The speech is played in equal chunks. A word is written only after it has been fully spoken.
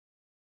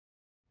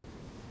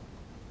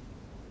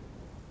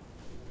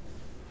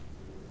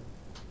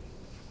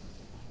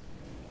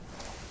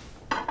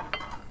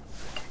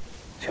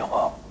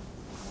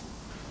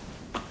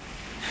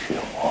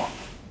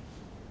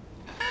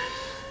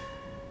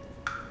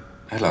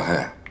哎，老黑，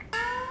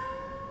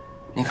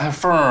你看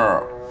凤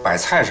儿摆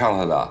菜上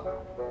头的，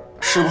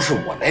是不是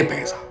我那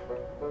杯子？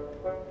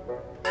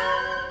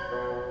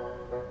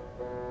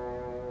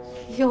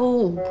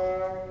哟，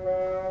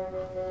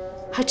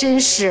还真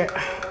是。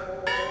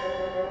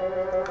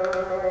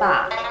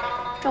爸，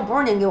这不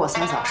是您给我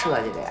三嫂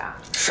设计的呀？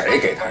谁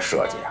给他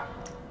设计呀？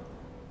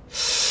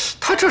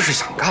他这是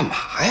想干嘛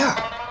呀？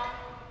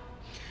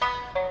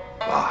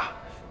爸，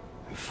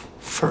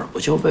凤儿不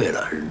就为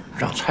了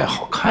让菜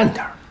好看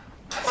点儿？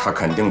他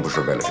肯定不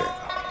是为了这个，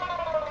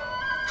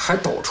还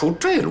抖出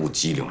这路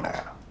机灵来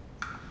了，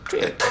这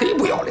也忒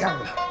不要脸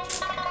了。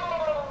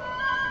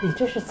你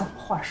这是怎么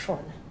话说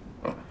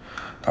呢？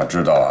他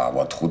知道啊，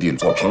我徒弟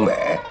做评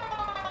委，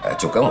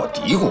就跟我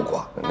嘀咕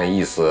过，那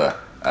意思，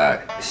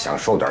想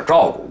受点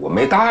照顾，我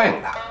没答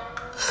应他。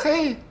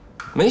嘿，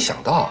没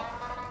想到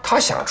他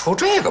想出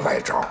这个歪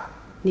招。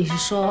你是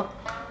说，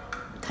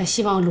他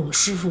希望鲁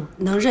师傅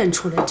能认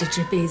出来这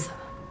只杯子？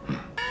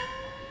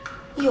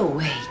哟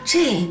喂，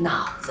这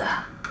脑子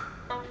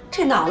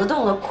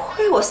动的，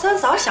亏我三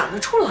嫂想得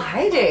出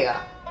来这个。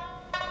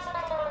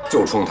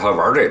就冲他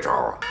玩这招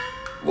啊，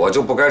我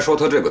就不该收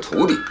他这个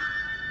徒弟。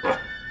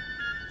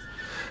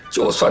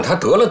就算他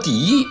得了第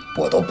一，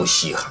我都不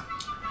稀罕。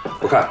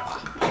不看，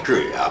不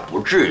至于啊，不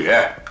至于。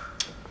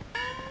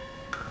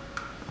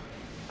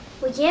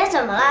我爷爷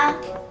怎么了？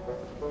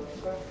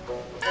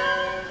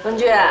文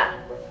君，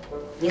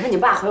你和你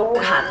爸回屋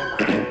看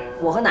去吧，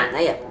我和奶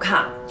奶也不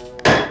看了。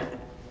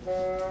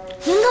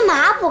您干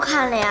嘛不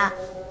看了呀？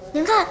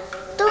您看，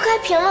都开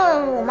评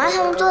论我妈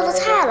他们做的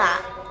菜了。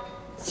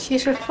其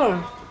实凤儿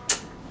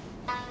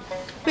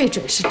未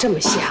准是这么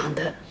想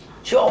的。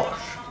就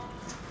是，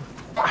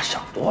爸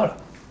想多了。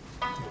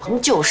甭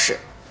就是，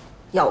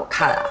要我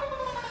看啊，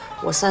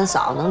我三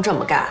嫂能这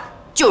么干，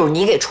就是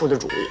你给出的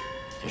主意。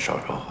你少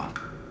说话。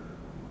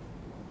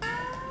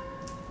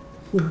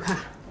你们看，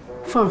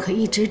凤儿可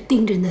一直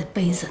盯着那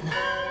杯子呢。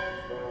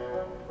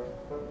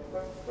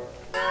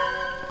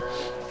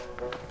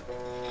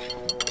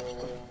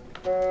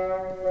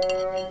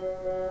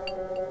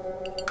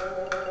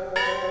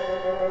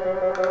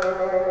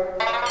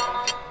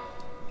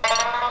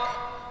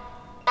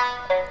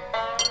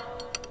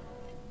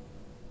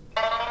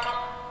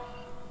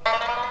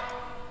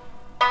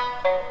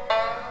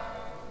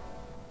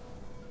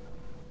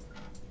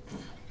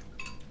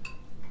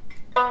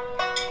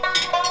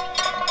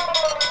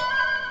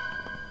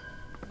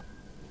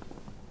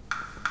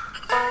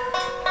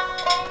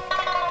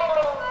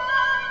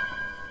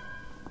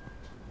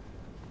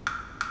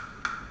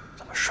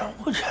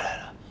收起来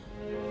了。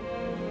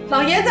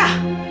老爷子，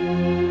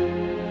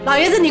老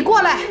爷子，你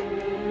过来，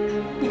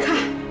你看，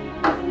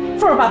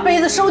凤儿把杯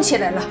子收起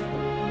来了。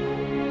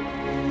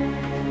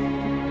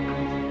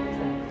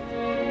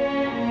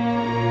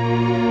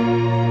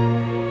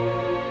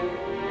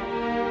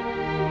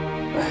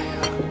哎呀，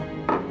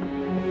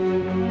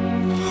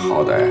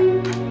好歹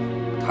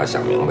他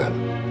想明白了，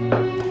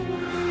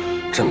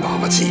真把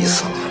我急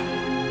死了。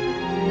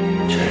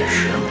真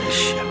是没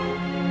想。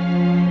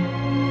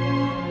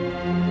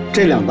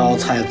这两道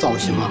菜造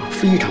型啊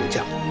非常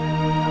讲究，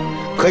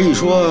可以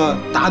说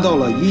达到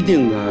了一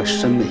定的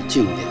审美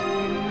境界。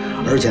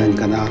而且你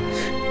看它，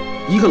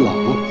一个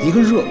冷一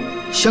个热，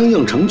相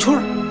映成趣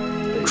儿。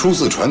出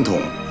自传统，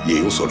也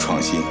有所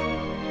创新，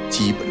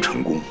基本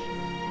成功。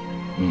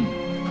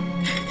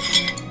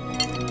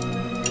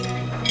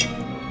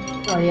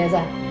老爷子，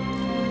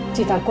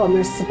这道过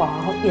门四宝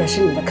也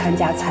是你的看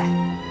家菜，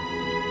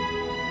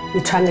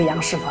你传给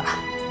杨师傅了。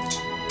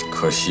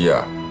可惜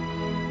啊。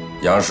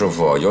杨师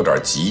傅有点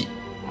急，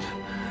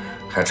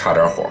还差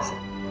点火候。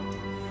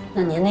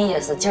那您的意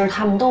思，今儿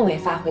他们都没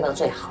发挥到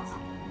最好？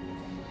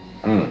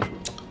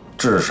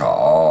至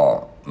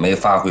少没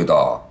发挥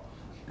到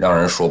让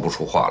人说不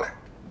出话来。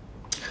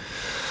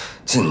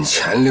进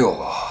前六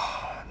啊，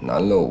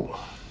难喽。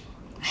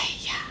哎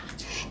呀，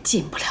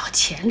进不了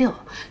前六，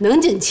能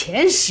进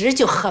前10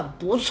就很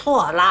不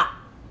错了。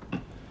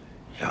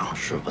杨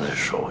师傅的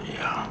手艺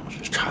啊，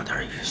是差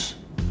点意思。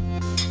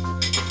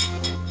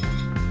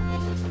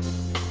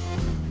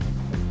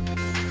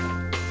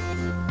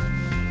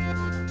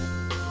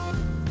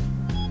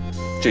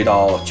这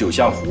道酒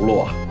香葫芦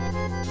啊，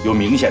有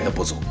明显的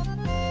不足，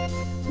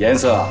颜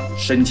色啊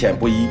深浅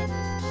不一，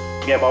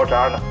面包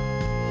渣呢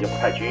也不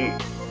太均匀。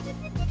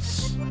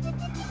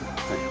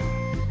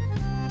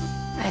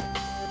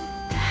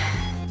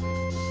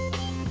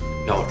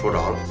让我说着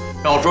了，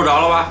让我说着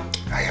了吧？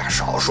哎呀，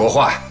少说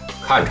话，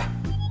看着。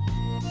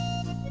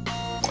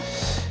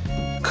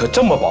可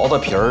这么薄的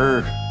皮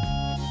儿，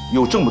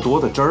有这么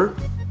多的汁儿，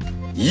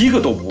一个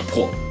都不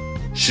破，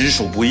实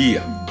属不易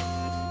啊。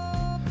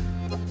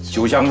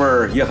酒香味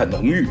儿也很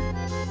浓郁，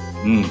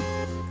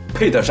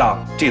配得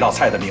上这道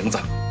菜的名字。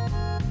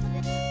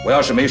我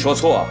要是没说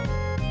错，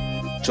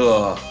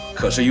这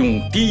可是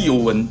用低油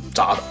温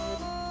炸的。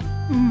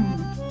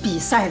比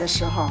赛的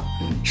时候，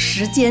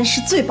时间是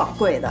最宝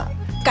贵的，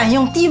敢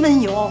用低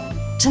温油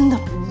真的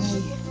不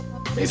易。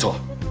没错。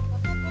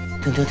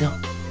停，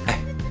哎，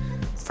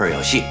份儿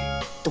有戏，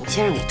董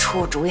先生给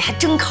出主意还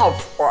真靠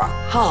谱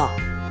哈。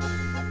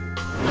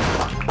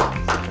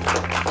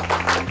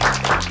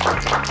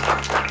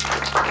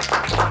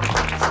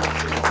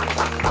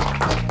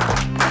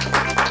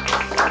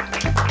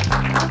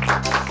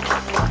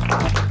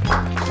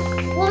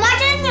我妈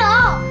真牛，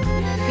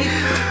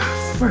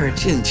凤儿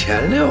进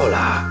前6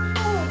了，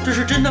这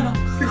是真的吗？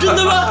是真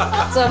的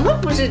吗？怎么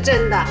不是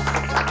真的？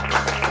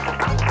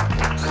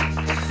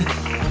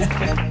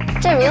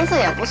这名字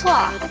也不错。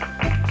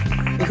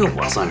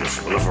我算是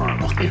服了凤儿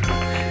了。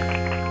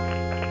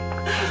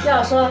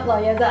要说老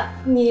爷子，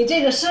你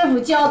这个师傅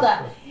教的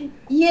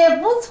也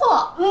不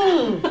错。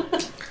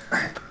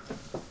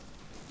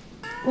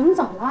我们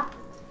怎么了？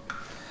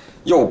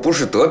又不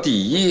是得第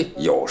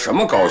1，有什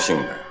么高兴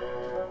的？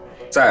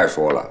再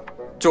说了，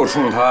就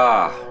冲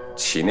他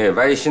起那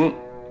歪心，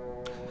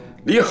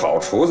离好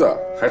厨子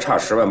还差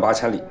10万8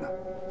千里呢。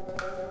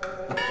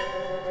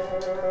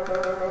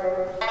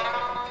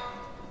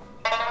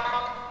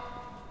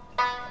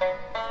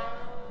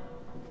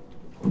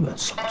永远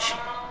生气。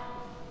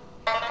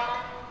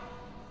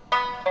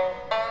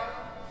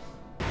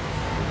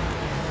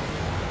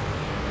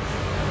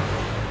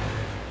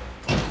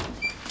斌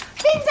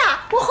子，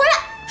我回来。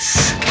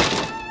嘘，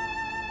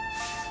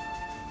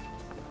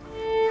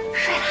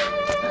睡了，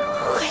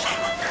回来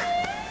了。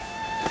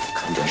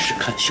看电视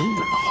看兴奋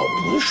了，好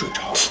不容易睡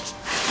着了。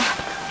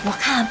我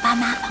看爸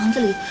妈房子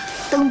里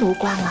灯都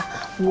关了，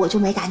我就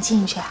没敢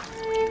进去。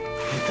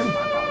你这么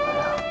晚干嘛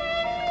呀？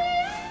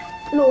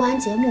录完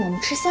节目，我们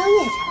吃宵夜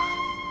去了。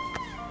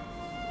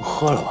我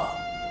喝了吧？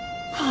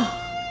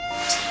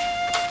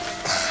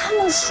他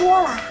们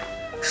说了，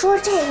说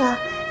这个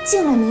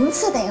进了名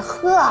次得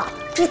喝，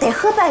这得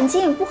喝半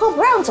斤，不喝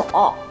不让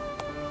走。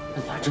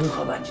那你还真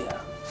喝半斤啊？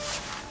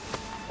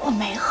我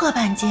没喝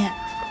半斤，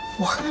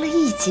我喝了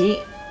1斤，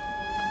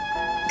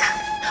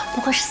不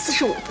过是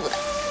45度的。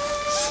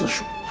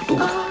45度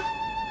的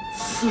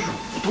，45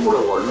度的，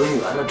我抡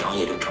圆了整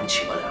也就整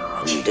7个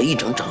两，你这一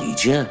整整1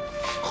斤，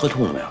喝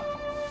吐了没有？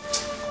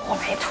我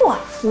没吐，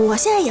我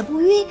现在也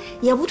不晕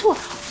也不吐，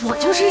我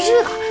就是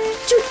热，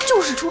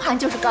就是出汗，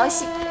就是高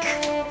兴。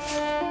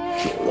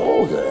酒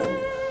漏子呀你，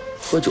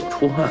喝酒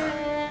出汗，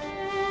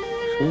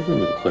谁跟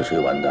你喝谁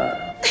完蛋啊？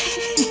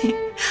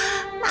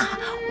那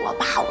我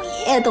爸我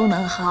爷爷都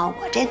能喝，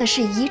我这个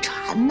是遗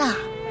传的。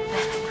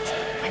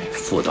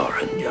妇道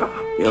人家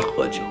别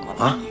喝酒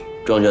啊！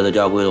郑家的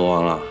家规都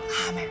忘了。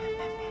没，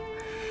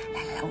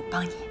来，我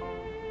帮你。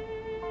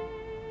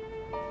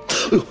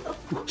哎呦，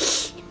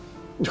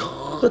你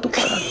喝多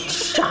了，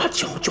下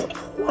脚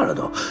破了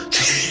都。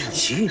去，你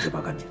洗去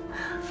吧，赶紧。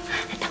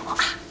等我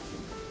啊！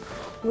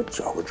我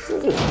绞个指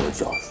甲都给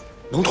绞死，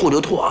能吐就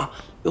吐啊，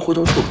别回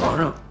头吐床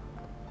上。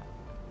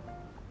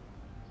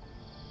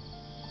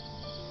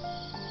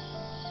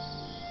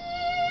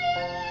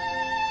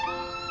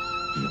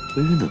你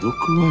杯子都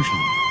搁上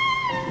了，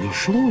又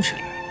收起来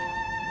了，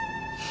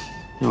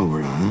要不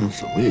然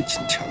怎么也进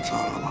前3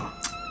了吧？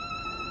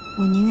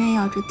我宁愿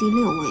要这第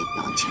6，我也不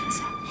要前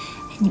3。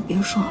哎，你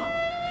别说，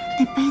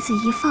那杯子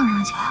一放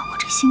上去，我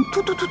这心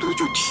嘟嘟嘟嘟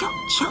就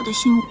跳的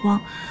心慌。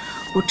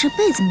我这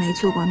辈子没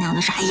做过那样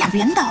的事。哎呀，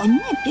别闹，你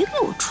也别给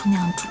我出那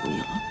样主意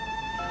了。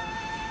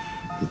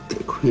得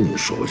亏你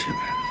收起来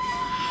了。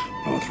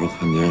老头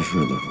看电视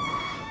的时候，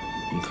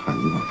一看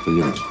你把杯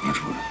子拿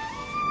出来，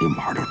立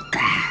马就炸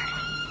了，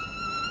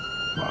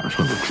马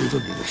上就知道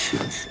你的心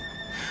思。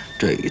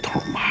这一通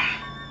骂，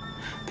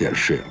电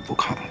视也不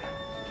看了。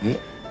哎，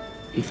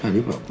一看你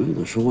把杯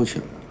子收起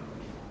来了，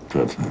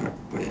这才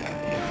不言语。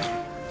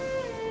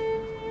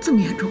这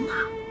么严重啊？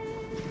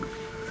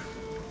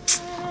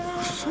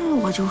所以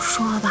我就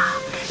说吧，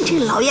这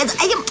老爷子，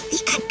哎呀，你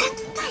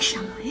干什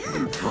么呀？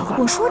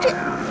我说这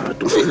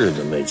多日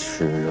子没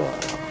亲热了，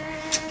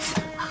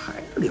还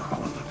聊了，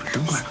把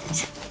灯关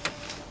上。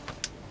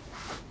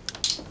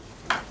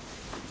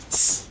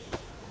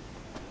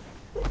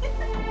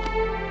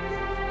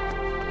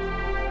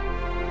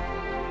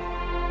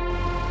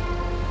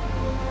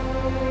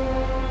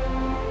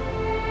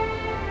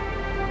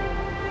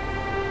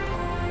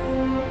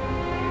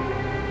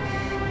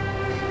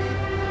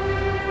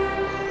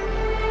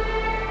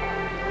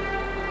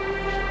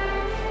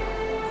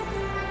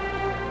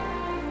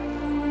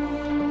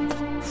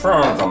凤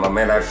儿怎么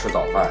没来吃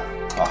早饭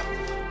啊？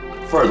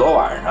凤儿昨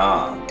晚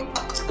上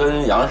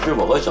跟杨师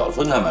傅和小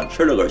孙他们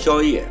吃了个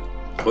宵夜，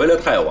回来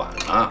太晚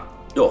了，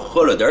又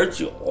喝了点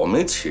酒，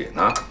没起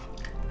呢。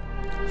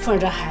凤儿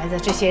这孩子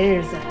这些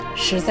日子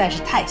实在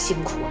是太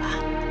辛苦了，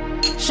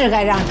是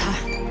该让他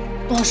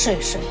多睡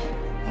睡。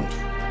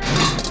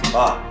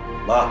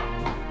妈，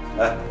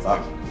哎，三儿，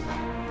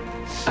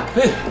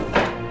嘿，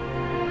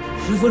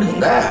衣服领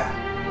带。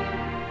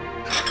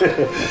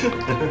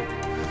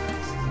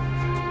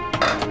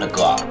那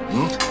哥，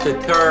这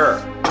天儿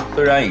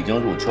虽然已经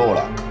入秋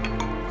了，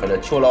可这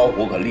秋老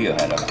虎可厉害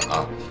着呢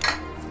啊！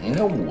你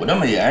这捂那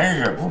么严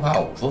实，不怕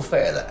捂出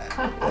痱子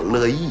来？我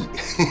乐意，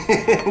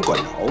管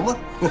着吗？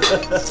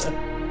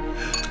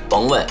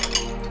甭问，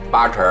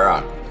八成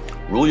啊，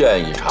如愿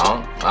以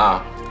偿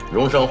啊，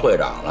荣升会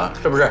长了，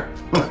是不是？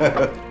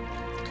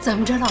怎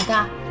么着，老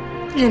大，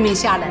任命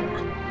下来了？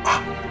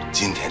啊，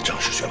今天正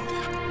式宣布。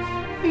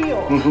哎呦，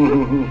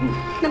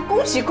那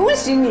恭喜恭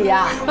喜你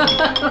呀！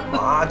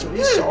妈，就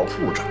一小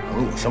铺长，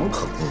有什么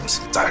可恭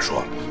喜？再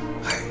说，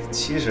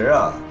其实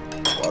啊，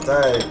我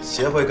在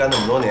协会干那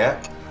么多年，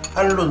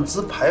按论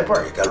资排辈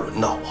也该轮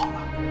到我了。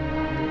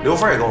刘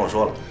芬也跟我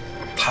说了，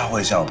他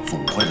会向组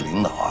会的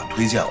领导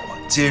推荐我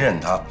接任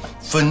他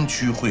分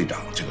区会长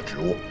这个职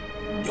务，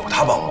有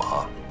他帮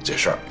忙，这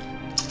事儿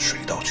水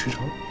到渠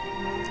成。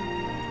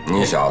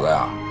你小子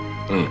呀，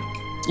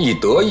一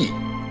得意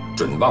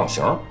准忘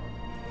形。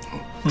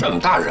这么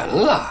大人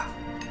了，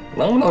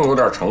能不能有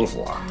点城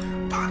府啊？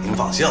爸，您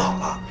放心好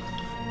了，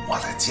我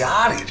在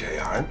家里这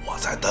样，我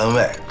在单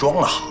位装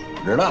得好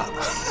着呢。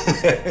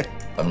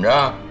怎么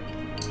着，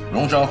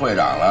荣升会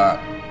长了，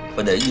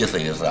不得意思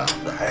意思啊？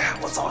哎呀，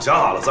我早想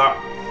好了，三儿，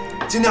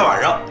今天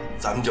晚上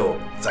咱们就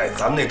在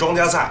咱们那庄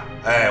稼菜，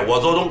我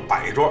做东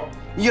摆一桌。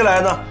一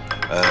来呢，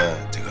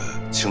这个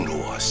庆祝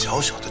我小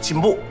小的进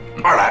步；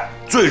二来，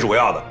最主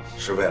要的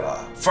是为了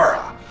份儿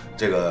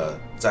这个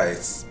在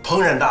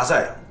烹饪大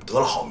赛上得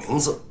了好名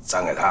次，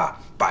咱给他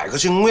摆个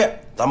庆功宴，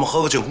咱们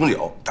喝个庆功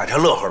酒，大家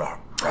乐呵乐呵，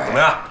怎么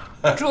样？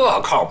这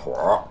靠谱，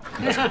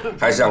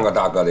还像个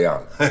大哥的样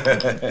子。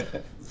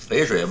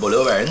肥水不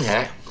流外人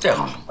田，这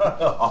好。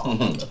好。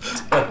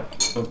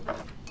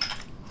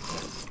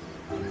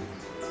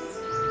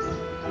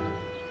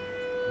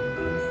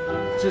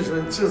这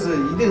次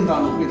一定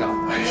当会长。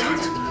哎呀，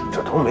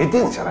这都没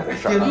定下来这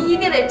事儿。你一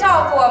定得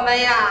照顾我们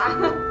呀！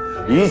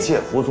一切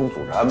服从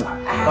组织安排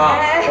啊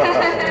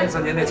！3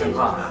年内情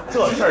况，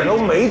这事儿都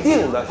没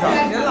定的事儿，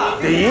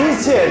一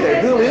切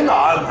得听领导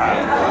安排。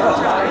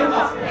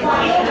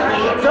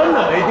真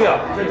的没定，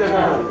这，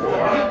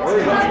我跟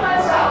你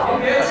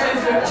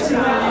说，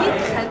你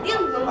肯定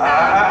能当。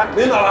哎，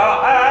领导来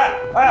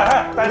了！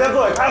大家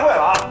坐下开会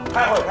了啊！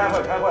开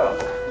会了。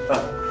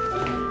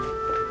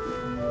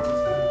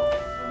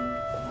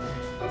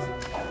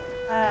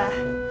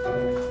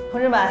同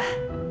志们，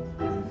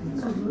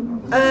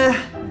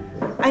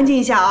安静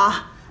一下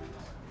啊！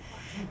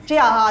这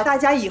样大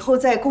家以后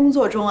在工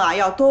作中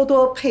要多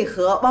多配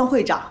合汪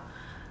会长，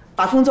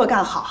把工作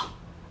干好。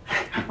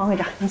汪会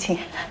长，您请。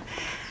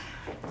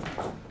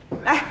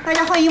来，大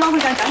家欢迎汪会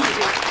长讲几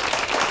句。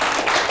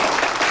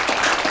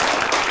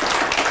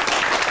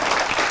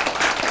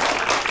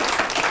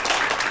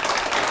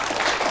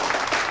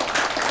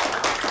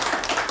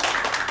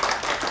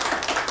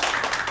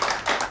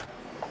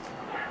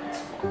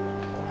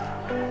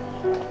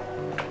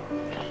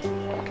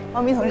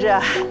王明同志，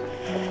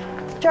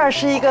这儿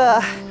是一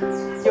个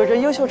有着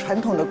优秀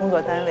传统的工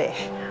作单位，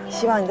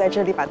希望你在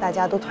这里把大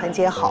家都团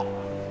结好，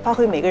发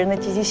挥每个人的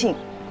积极性，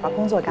把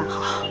工作干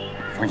好。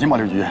放心吧，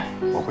刘局，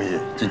我会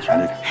尽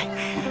全力的。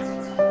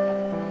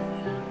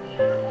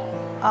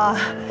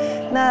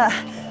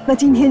那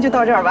今天就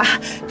到这儿吧，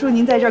祝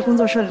您在这儿工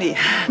作顺利。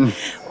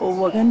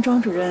我跟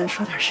庄主任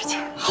说点事情。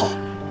好，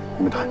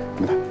你们谈，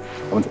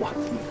我们走吧。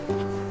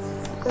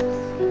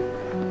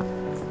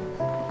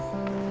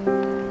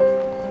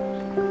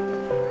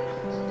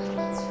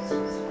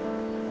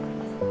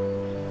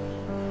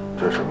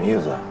这什么意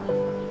思啊？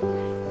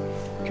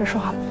这说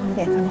话不方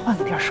便，咱们换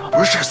个地儿说。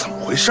不是，这怎么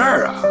回事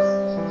啊？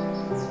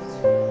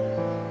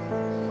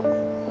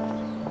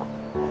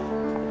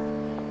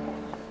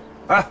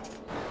哎，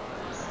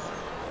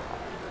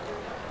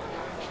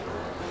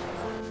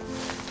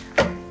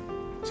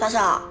小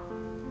小，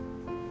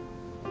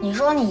你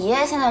说你爷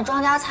爷现在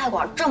庄家菜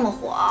馆这么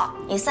火，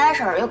你三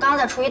婶又刚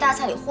在厨艺大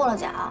赛里获了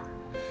奖，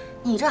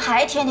你这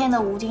还天天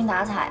的无精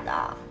打采的，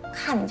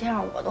看你这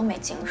样我都没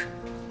精神。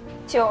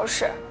就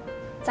是，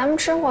咱们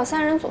吃货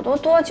3人组都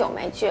多久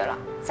没聚了？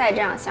再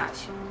这样下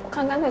去，我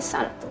看干脆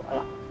散了得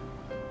了。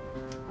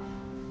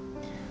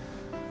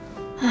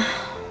唉，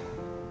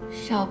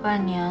小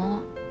半年了，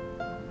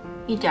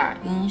一点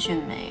音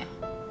讯没有。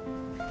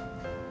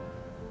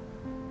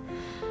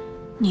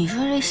你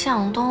说这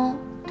向东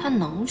他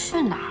能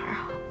去哪儿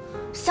啊？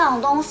向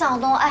东，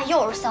哎，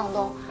又是向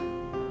东。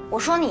我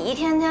说你一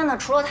天天的，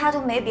除了他就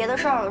没别的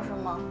事儿了是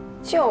吗？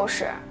就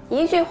是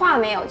一句话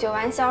没有就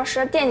完消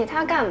失，惦记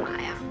他干嘛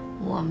呀？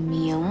我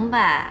明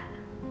白，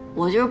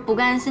我就是不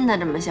甘心他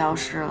这么消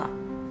失了。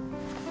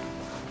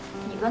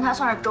你跟他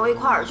算是周一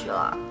块儿去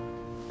了。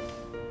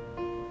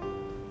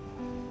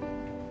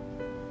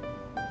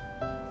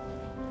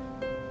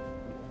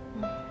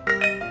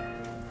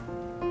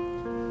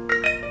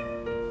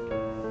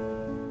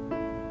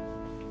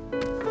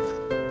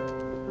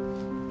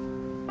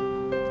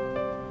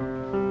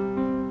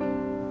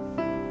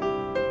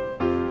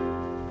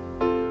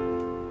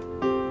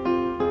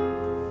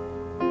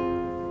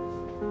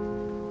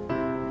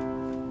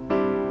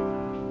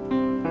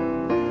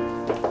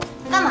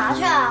干嘛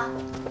去啊？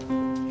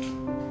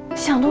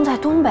向东在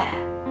东北，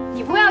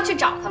你不要去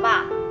找他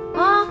吧？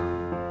啊，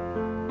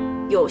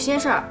有些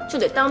事儿就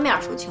得当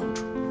面说清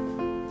楚。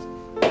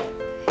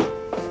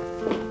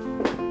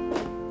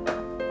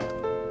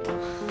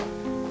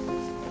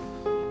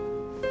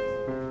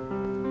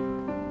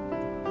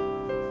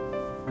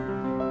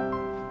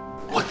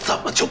我怎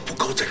么就不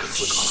够这个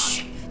资格了？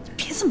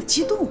这么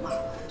激动啊？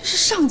这是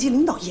上级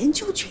领导研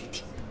究决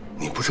定。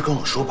你不是跟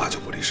我说8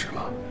九不离10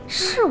吗？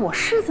我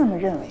是这么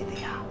认为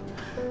的呀。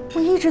我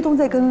一直都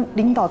在跟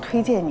领导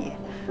推荐你，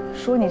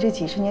说你这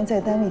几10年在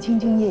单位兢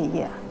兢业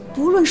业，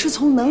不论是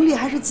从能力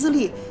还是资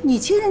历，你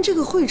接任这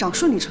个会长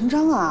顺理成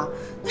章啊。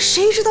那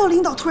谁知道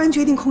领导突然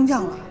决定空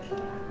降了？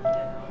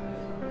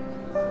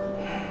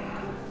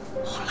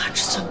好了，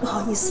志存，不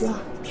好意思啊，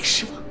你别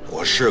失望。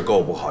我是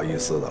够不好意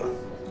思的了。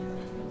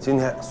今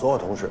天所有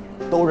同事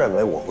都认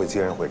为我会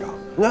接任会长，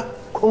你看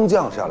空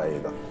降下来一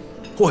个，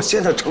我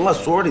现在成了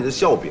所里的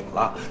笑柄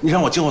了。你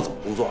让我今后怎么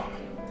工作？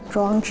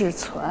庄志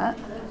存，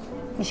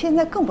你现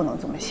在更不能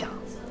这么想。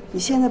你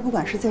现在不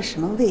管是在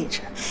什么位置，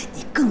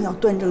你更要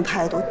端正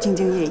态度，兢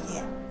兢业业。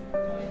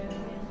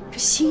这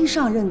新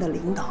上任的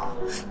领导，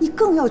你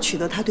更要取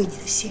得他对你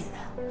的信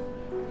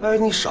任。哎，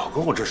你少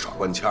跟我这耍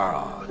官腔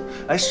啊！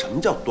哎，什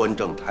么叫端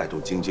正态度、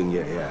兢兢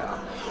业业啊？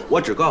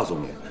我只告诉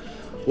你，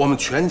我们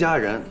全家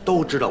人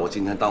都知道我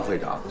今天当会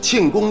长，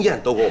庆功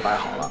宴都给我摆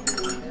好了。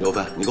刘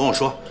芬，你跟我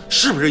说，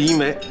是不是因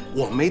为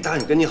我没答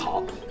应跟你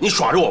好，你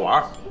耍着我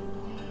玩？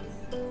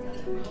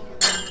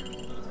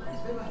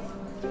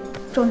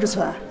庄志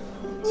存，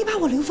你把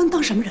我刘芬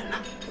当什么人了？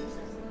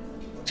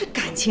这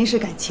感情是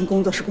感情，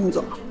工作是工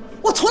作，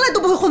我从来都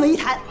不会混为一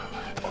谈。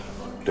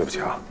对不起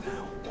啊，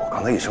我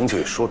刚才一生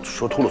气说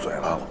秃噜嘴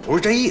了，我不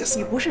是这意思。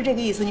你不是这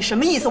个意思，你什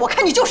么意思？我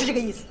看你就是这个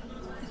意思。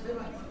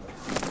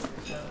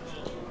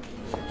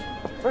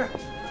不是。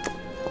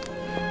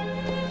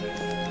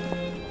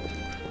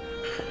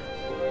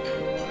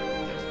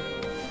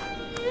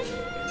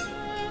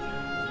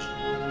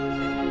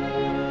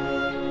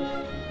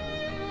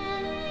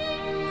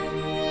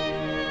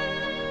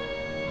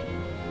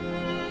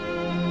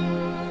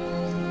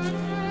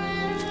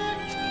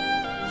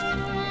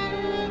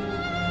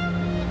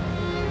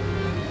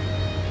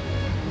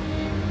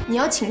你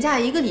要请假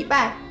1个礼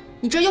拜，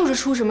你这又是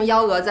出什么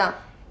幺蛾子？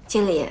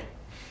经理，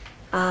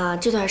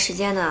这段时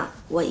间呢，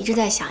我一直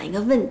在想一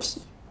个问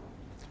题。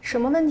什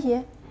么问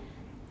题？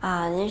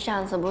您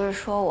上次不是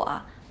说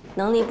我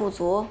能力不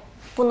足，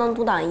不能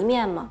独当一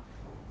面吗？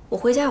我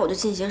回家我就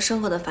进行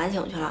深刻的反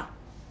省去了。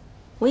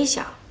我一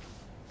想，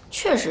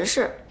确实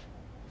是。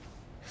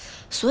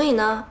所以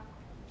呢，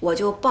我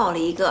就报了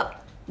一个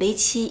为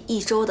期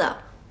1周的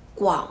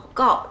广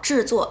告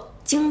制作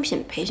精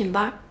品培训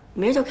班，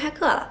明儿就开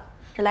课了。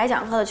这来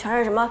讲课的全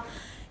是什么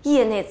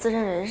业内资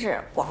深人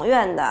士，广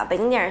院的、北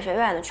京电视学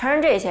院的，全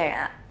是这些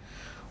人。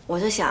我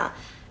就想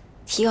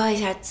提高一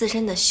下自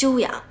身的修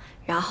养，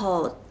然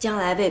后将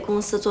来为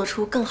公司做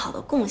出更好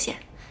的贡献。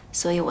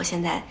所以我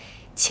现在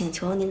请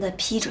求您的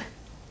批准。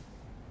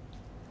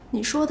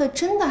你说的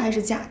真的还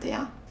是假的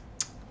呀？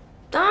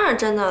当然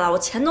真的了，我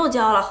钱都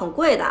交了，很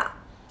贵的。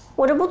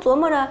我这不琢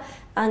磨着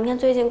你看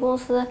最近公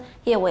司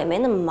业务也没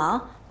那么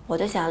忙，我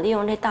就想利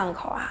用这档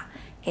口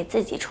给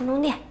自己充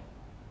充电。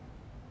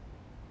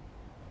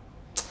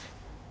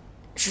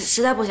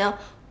实在不行，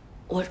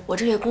我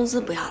这月工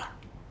资不要了，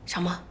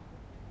成吗？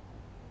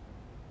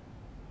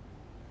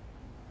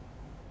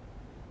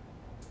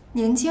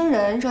年轻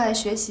人热爱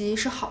学习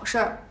是好事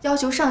儿，要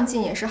求上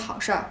进也是好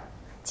事儿。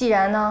既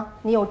然呢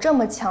你有这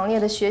么强烈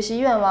的学习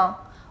愿望，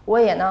我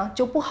也呢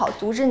就不好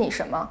阻止你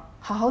什么，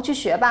好好去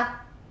学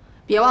吧。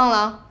别忘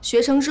了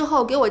学成之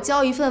后给我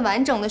交一份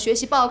完整的学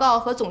习报告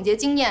和总结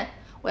经验，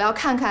我要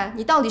看看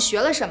你到底学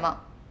了什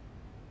么。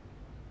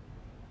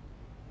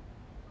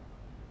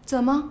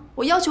怎么？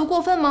我要求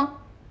过分吗？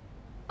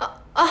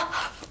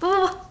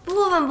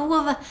不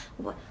过分，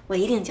我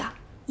一定交，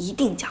一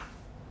定交。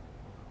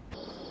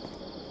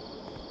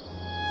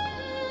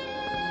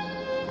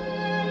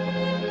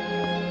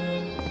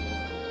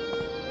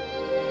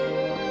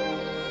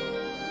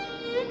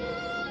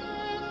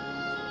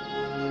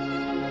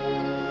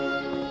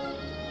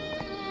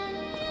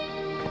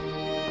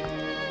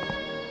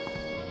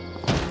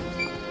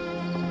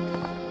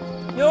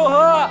哟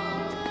呵，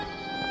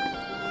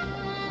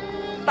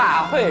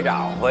大会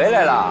长回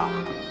来了，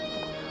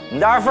你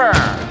家凤儿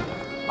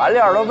把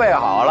料都备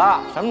好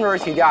了，什么时候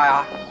起驾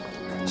呀？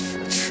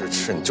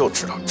吃，你就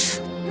知道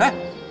吃。哎，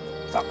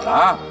怎么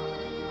了？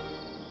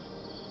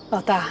老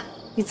大，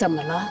你怎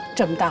么了？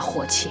这么大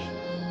火气？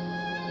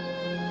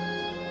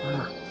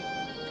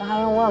这还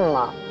用问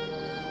吗？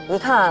一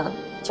看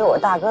就我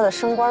大哥的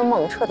升官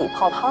梦彻底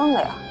泡汤了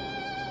呀！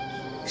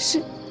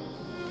是？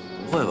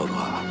不会吧，哥？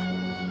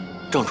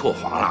正出我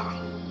黄了。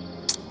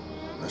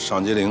那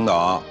上级领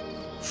导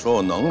说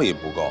我能力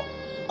不够，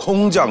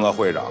空降个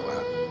会长来。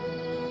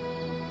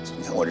今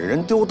天我这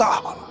人丢大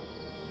了。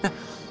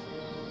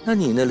那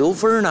你那刘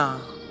芬呢？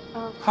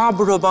她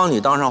不是说帮你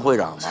当上会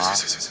长吗？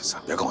行，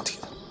别跟我提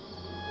了。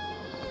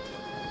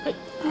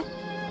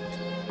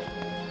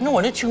那我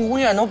这庆功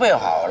宴都备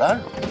好了，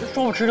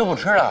说不吃就不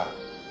吃了，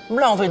这不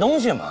浪费东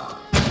西吗？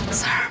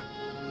三儿，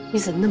你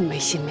怎么那么没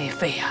心没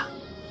肺呀？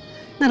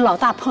那老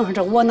大碰上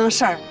这窝囊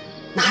事儿，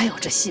哪有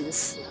这心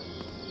思？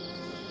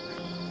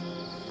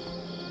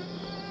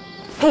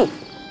嘿，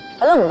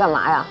还愣着干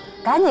嘛呀？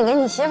赶紧给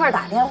你媳妇儿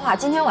打电话，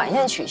今天晚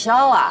宴取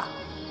消啊！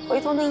回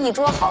头那一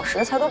桌好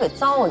食材都给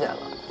糟践了。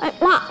哎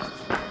妈，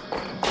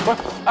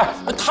不是，哎，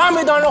他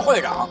没当上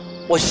会长，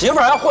我媳妇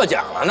儿还获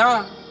奖了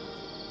呢，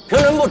凭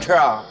什么不吃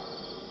啊？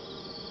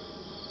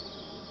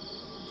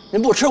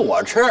您不吃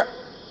我吃，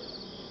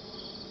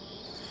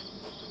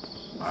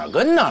哪儿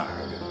跟哪儿？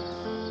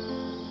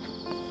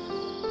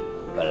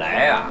本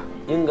来呀，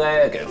应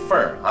该给凤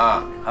儿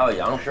啊，还有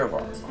杨师傅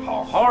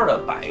好好的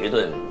摆一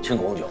顿庆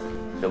功酒，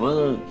这不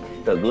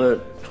大哥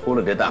出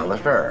了这档子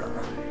事儿了，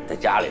在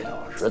家里头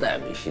实在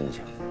没心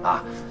情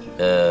啊。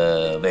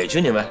委屈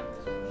你们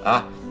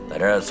啊，在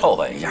这儿凑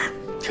合一下，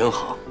挺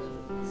好。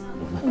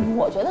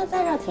我觉得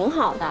在这儿挺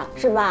好的，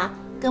是吧？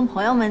跟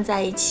朋友们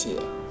在一起，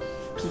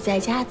比在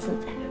家自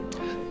在。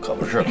可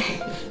不是嘛，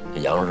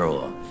这杨师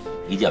傅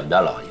一见我们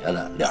家老爷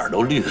子，脸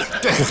都绿了，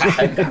这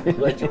还敢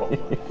喝酒吗？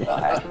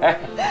哎，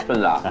顺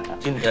子，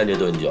今天这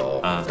顿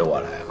酒得我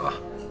来啊！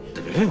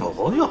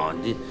不用，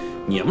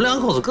你们两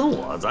口子跟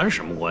我咱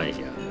什么关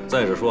系啊？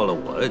再者说了，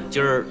我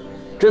今儿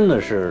真的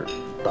是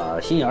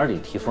打心眼里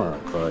替凤儿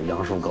和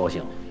杨叔高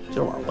兴，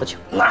今儿晚上我请。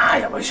那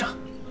也不行。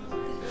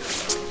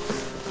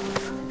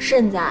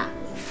顺子，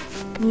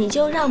你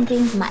就让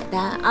斌子买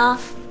单啊！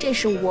这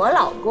是我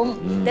老公，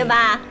对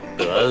吧？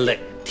得嘞，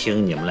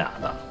听你们俩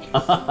的。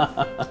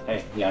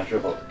哎，杨师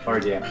傅、春儿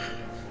姐，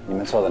你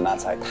们做的那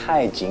菜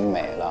太精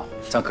美了。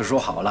咱可说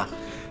好了，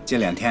这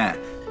2天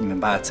你们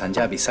把参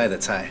加比赛的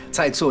菜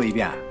再做一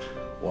遍，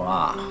我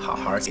啊好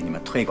好给你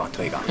们推广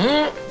推广。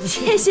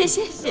谢谢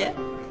谢谢，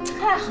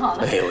太好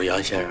了。哎呦，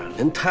杨先生，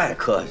您太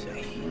客气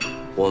了，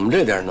我们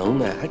这点能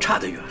耐还差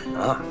得远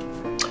呢。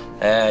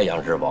哎，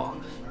杨师傅，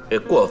这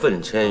过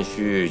分谦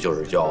虚就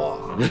是骄傲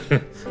啊。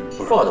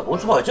说的不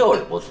错就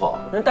是不错，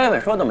人戴伟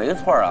说的没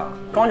错啊，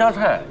庄稼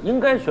菜应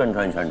该宣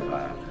传宣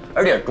传，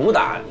而且主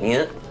打您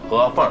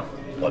和凤儿，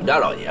我们家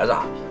老爷子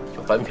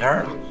就翻篇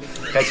了，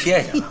该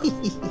歇歇了。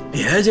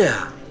别介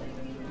啊，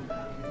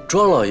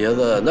庄老爷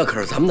子那可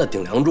是咱们的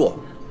顶梁柱，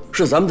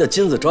是咱们的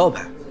金字招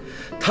牌，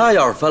他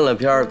要是翻了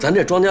篇，咱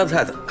这庄稼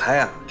菜怎么开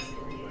啊？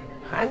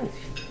哎，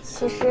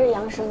其实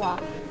杨师傅，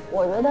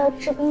我觉得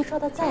志斌说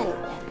的在理，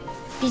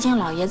毕竟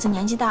老爷子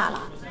年纪大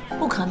了，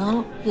不可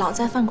能老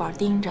在饭馆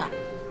盯着。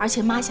而且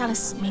妈下了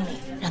死命令，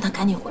让他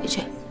赶紧回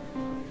去。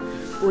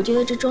我觉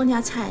得这庄稼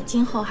菜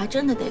今后还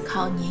真的得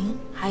靠您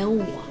还有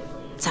我，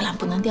咱俩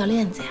不能掉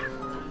链子呀。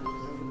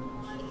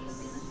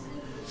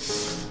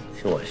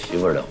听我媳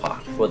妇儿的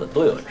话，说的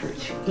多有志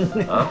气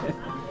啊！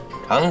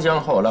长江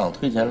后浪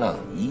推前浪，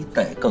一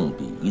代更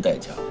比一代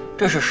强，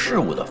这是事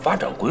物的发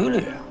展规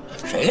律啊，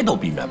谁都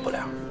避免不了。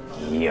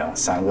哎呀，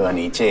三哥，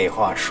你这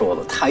话说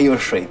的太有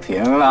水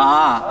平了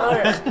啊！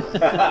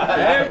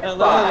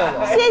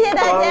谢谢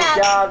大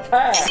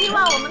家，希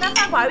望我们的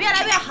饭馆越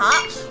来越好。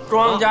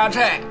庄稼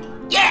菜，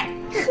耶！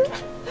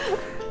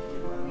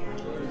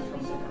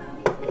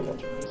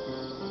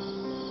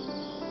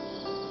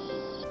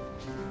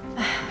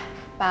哎，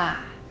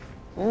爸，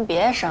您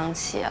别生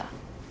气了。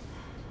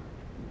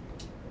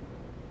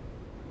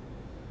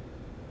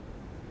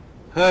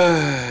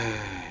哎，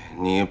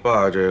你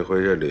爸这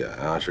回这脸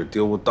啊是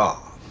丢大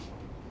了，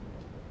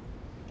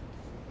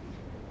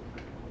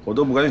我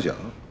都不敢想，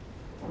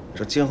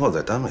这今后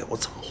在单位我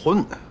怎么混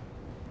呢？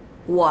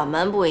我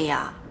们不一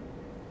样，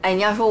哎，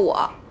你要说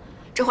我，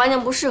这环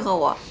境不适合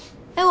我，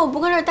哎，我不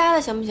跟这儿待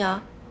了行不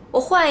行？我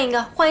换一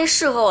个，换一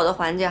适合我的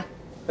环境。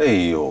哎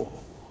呦，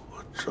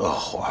这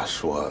话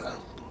说的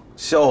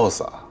潇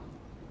洒，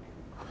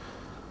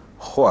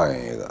换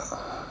一个，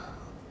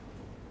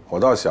我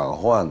倒想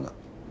换呢。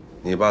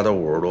你爸都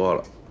50多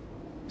了，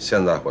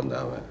现在换单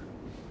位，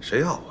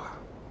谁要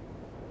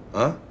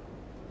换？啊？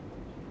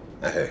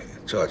哎，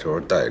这就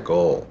是代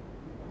沟。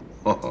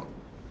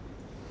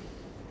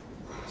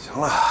行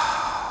了，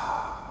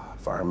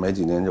反正没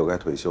几年就该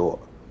退休了，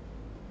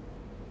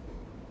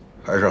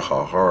还是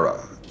好好的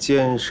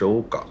坚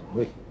守岗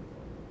位，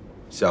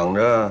想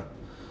着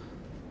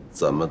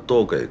怎么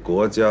多给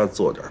国家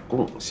做点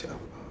贡献吧。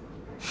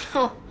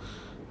哼，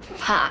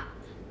爸，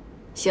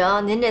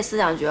行，您这思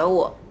想觉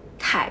悟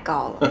太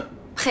高了，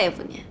佩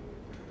服您。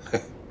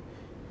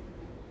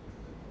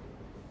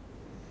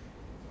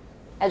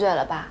哎，对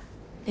了，爸，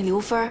那刘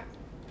芬儿，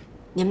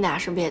你们俩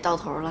是不是也到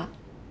头了？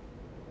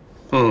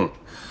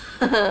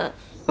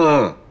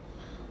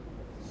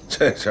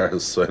这事儿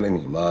随了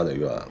你妈的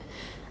愿了。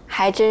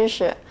还真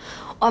是，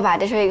我把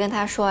这事儿一跟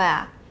她说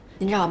呀，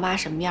您知道我妈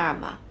什么样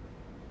吗？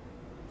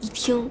一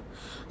听，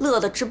乐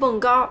得直蹦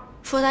高，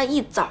说她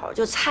一早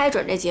就猜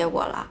准这结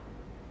果了。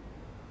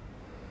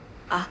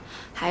啊，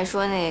还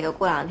说那个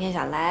过2天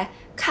想来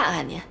看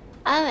看您，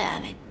安慰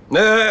安慰您。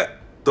哎，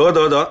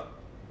得，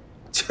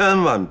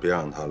千万别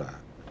让她来，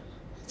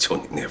就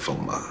你那疯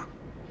妈，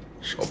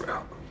受不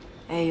了。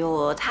哎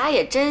呦，她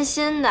也真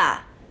心的，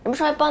你不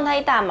是还帮她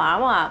一大忙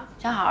吗？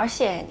想好好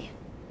谢谢你。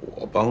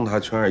我帮她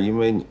全是因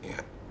为你，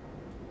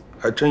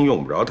还真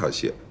用不着她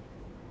谢。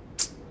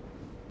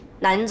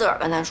那您自个儿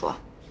跟她说。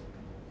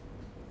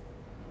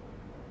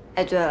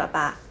哎，对了，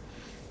爸，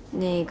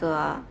那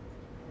个，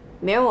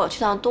明儿我去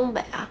趟东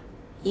北啊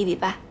，1礼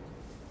拜。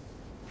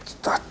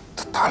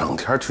大冷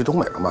天去东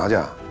北干嘛去？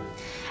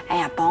哎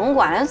呀，甭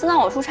管了，就当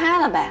我出差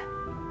了呗。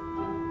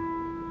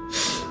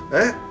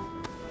哎，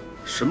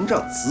什么叫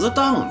自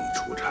当你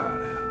出差了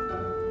呀？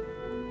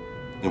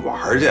你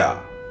玩去啊？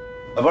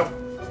啊，不是，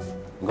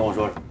你跟我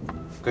说说，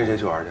跟谁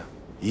去玩去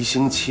？1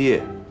星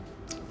期。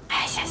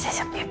哎，行，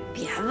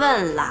别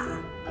问了，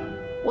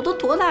我都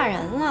多大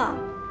人了，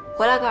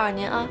回来告诉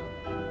您啊，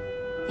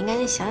您赶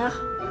紧想想好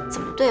怎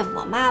么对付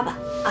我妈吧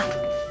啊！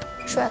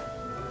说，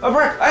啊，不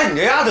是，哎，你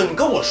这丫头，你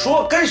跟我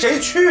说跟谁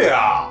去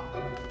啊？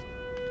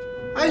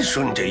哎，你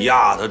说你这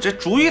丫头，这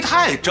主意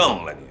太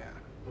正了你。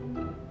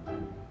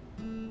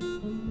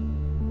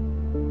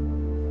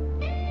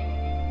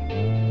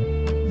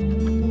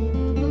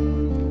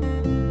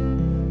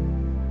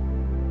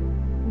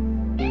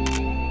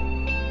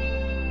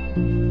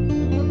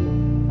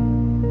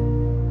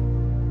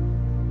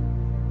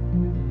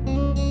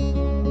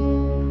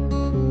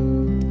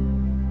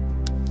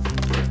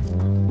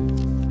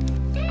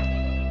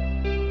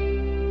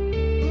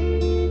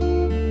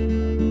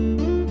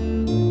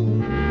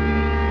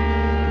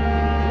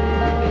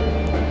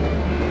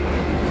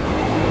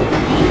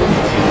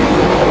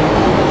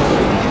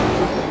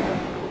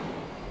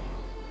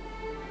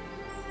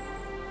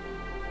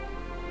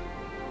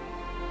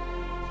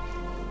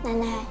奶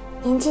奶，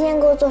您今天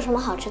给我做什么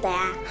好吃的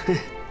呀？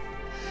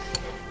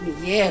你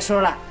爷爷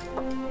说了，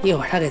一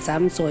会儿他给咱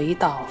们做一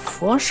道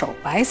佛手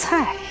白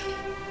菜。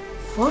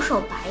佛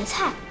手白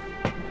菜，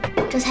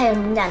这菜有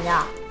什么讲究？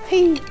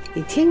嘿，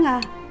你听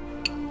啊，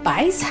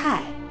白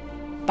菜，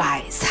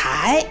百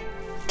财，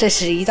这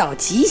是一道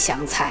吉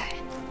祥菜，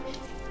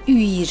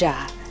寓意着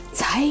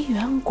财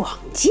源广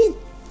进。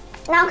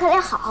那我可得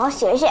好好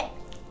学学。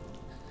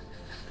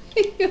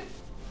哎呦，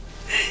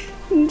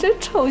你这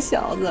臭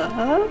小子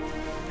啊！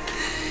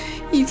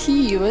一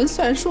提语文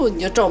算术你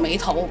就皱眉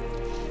头，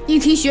一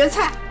提学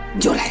菜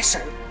你就来事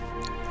儿。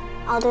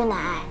哦，对，奶，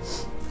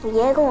我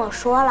爷爷跟我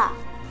说了，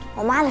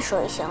我妈的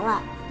手艺行了，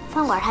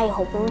饭馆他以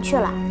后不用去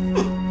了。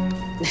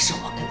那是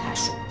我跟他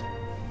说的，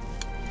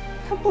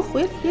他不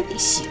回来也得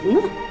行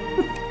啊。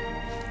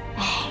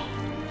哎，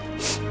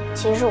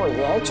其实我爷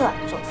爷就爱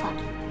做饭，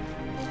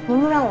您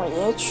不让我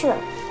爷爷去了，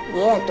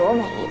爷爷多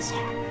没意思呀。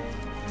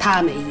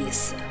他没意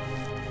思，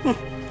哼，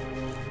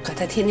可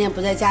他天天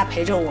不在家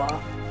陪着我，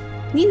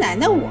你奶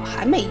奶我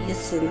还没意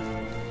思呢。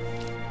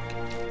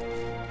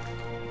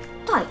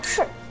倒也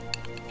是。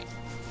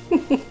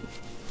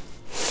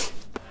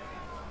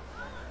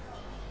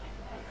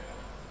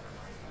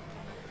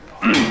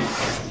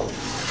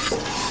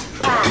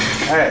爸。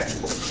哎，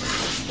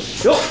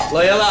哟，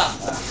老爷子，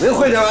您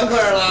会见完客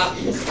人了？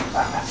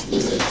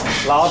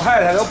老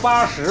太太都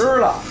80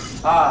了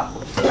啊，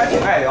还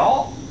挺爱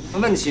聊。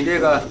问起这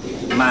个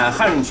满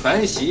汉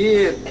全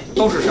席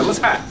都是什么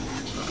菜，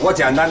我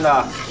简单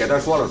的给她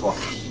说了说，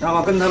然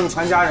后跟他们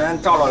全家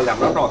人照了2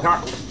张照片，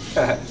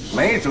嘿嘿，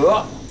没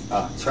辙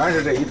啊，全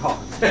是这一套。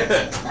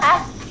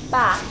哎，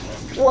爸，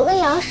我跟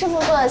杨师傅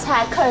做的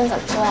菜，客人怎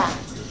么说呀？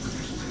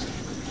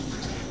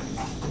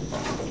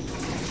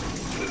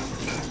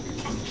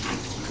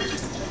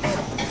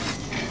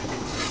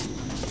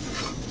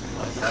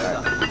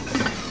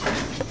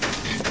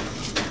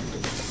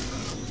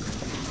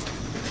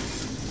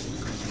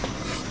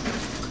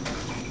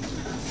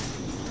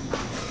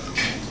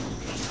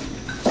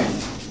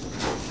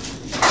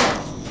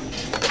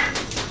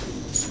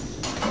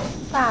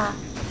爸，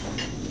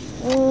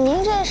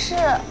您这是？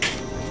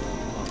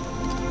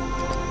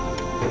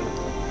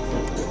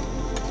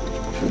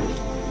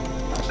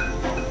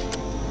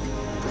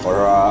我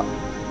说，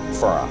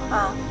凤儿啊，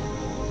啊，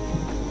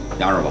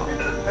杨师傅，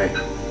哎，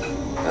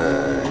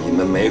你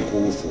们没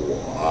辜负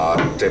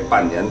我这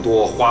半年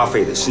多花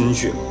费的心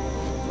血，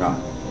啊，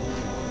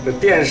这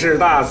电视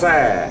大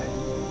赛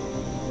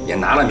也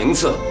拿了名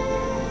次，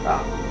啊，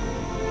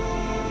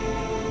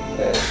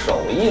手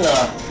艺呢，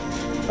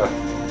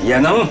也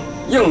能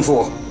应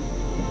付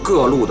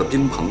各路的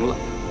宾朋了。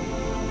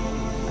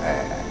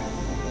哎，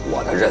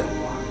我的任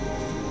务啊，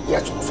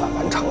也总算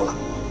完成了，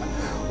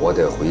我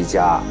得回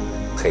家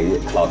陪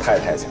老太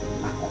太去。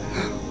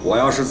我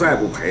要是再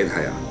不陪她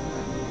呀，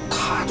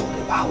她就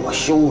得把我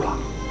休了。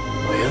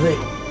老爷子，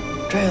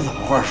这怎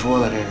么话说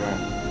的？这是，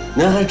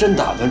您还真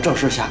打算正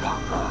式下岗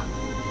啊？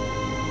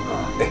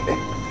嘿嘿。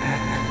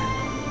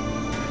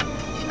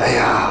哎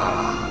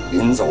呀，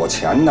临走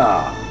前呢，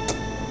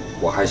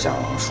我还想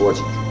说几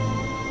句。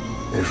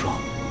您说。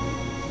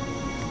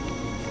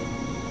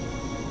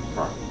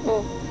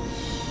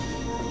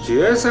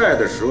决赛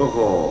的时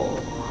候，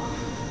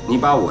你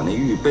把我那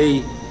玉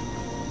杯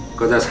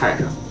搁在菜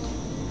上，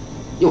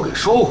又给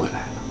收回来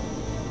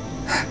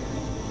了，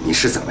你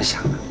是怎么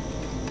想的？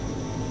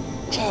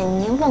这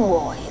您问过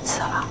我1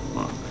次了。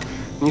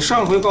你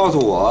上回告诉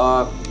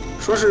我，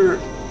说是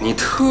你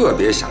特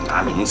别想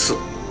拿名次，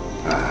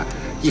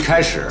一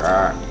开始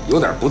有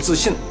点不自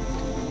信，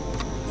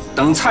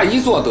等菜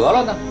一做得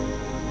了呢，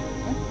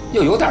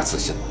又有点自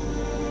信了。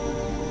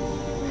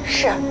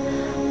是，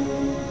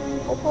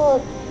不过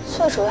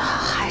最主要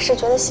还是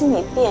觉得心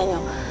里别扭，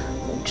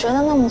觉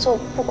得那么做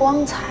不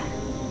光彩。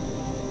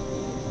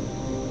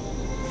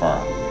凤儿，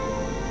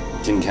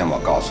今天我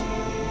告诉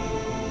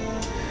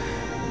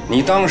你，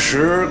你当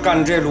时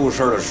干这路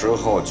事的时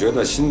候，觉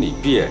得心里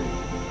别扭，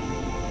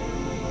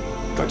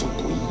这就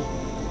不易。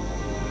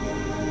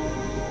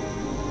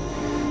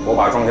我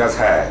把庄稼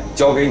菜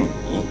交给你，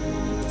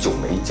就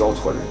没交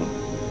错人。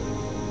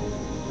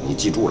你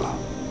记住了，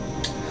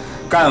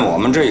干我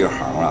们这一行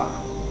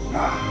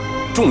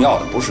重要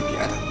的不是别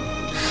的，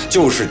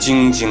就是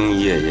兢兢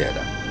业业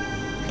的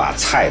把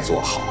菜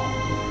做好，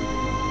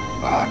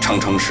诚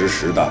诚实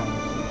实的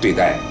对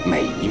待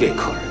每一位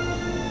客人，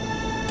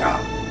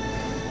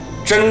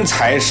真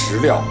材实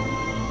料，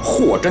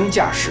货真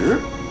价实，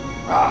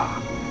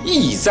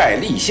意在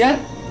立先，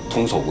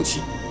童叟无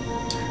欺，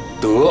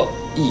德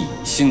义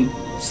心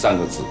3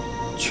个字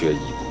缺一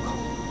不可。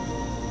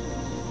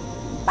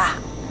爸，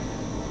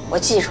我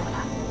记住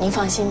了，您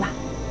放心吧。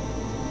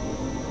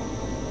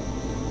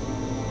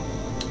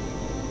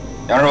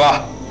杨师傅，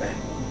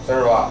孙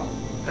师傅，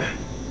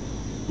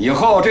以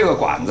后这个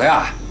馆子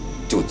呀，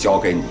就交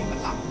给你们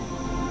了，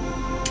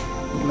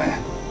你们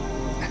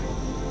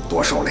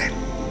多受累了。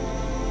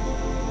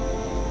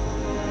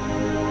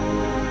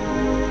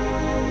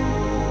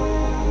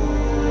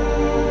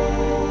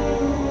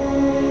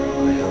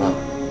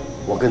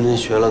我跟您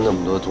学了那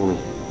么多东西，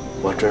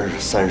我真是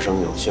3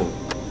生有幸。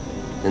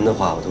您的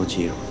话我都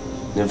记住了，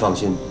您放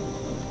心，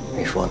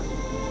没说呢。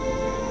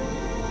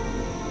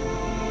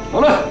好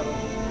了，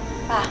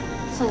爸，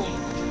送你。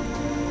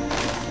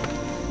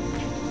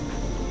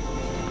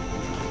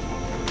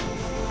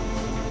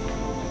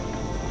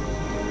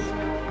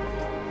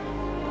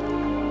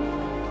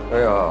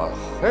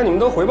你们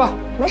都回吧。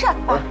没事，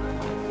爸，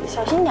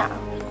小心点儿。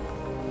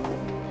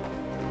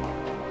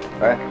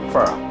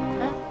凤儿啊。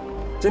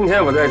今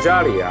天我在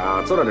家里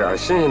做了点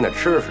新鲜的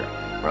吃，是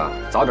吧？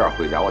早点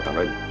回家，我等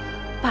着你。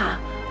爸，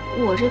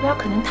我这边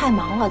可能太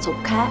忙了，走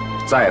不开。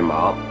再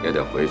忙也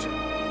得回去。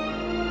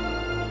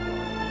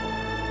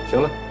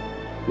行了，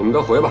你们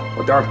都回吧，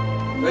我颠着。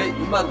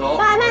您慢走。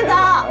爸，慢走。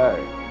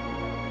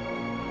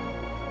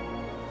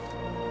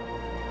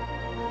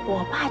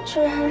我爸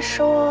居然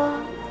说，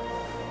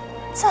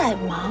再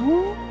忙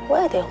我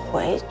也得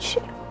回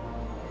去。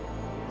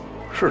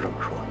是这么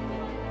说的。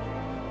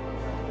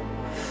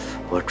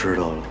我知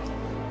道了，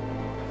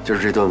今儿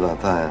这顿晚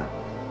饭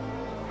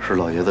是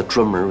老爷子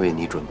专门为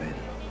你准备的。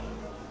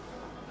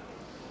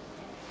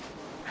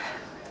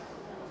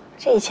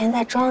这以前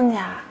在庄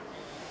稼，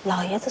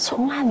老爷子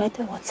从来没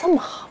对我这么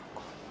好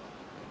过。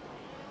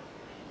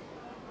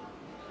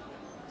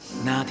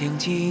那天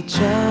骑着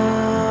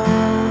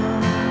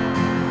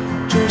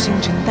逐星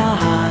辰大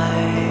海，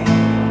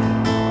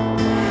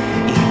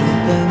一路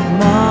奔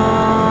忙，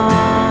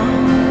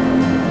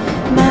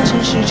满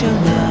城是尘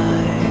埃。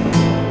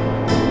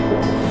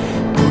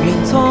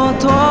蹉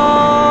跎，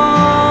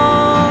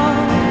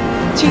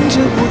青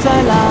春不再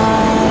来，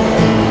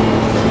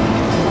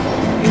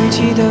与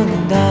其等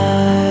待，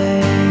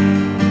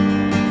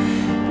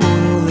不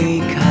如离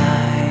开，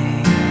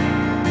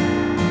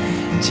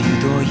几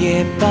多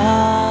夜半。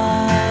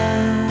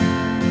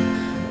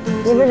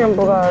你为什么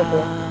不告诉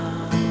哥？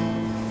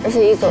而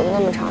且一走就那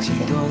么长时间。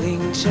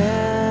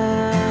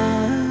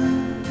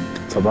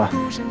走吧，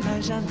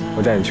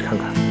我带你去看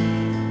看。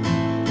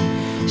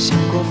想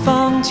过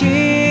放弃，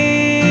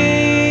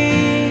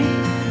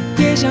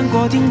也想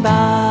过停摆，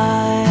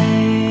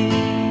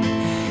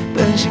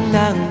本性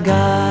难改，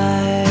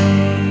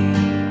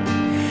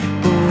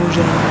不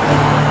忍爱。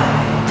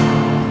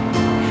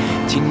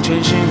青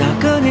春是那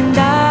个年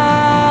代，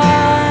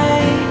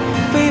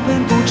飞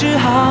奔不知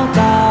好歹，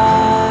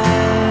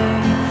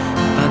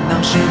烦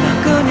恼是那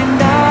个年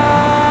代，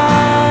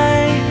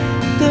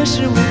得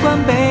失无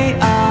关悲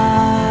哀。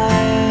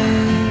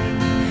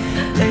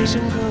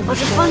我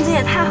这风景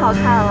也太好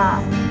看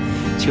了。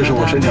这是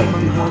我生长的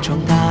地方。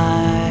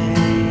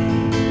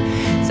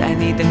在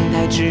你登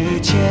台之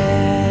前，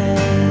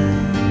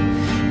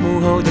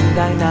幕后等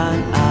待难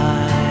挨。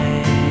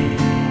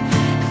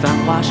繁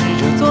华是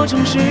这座城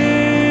市，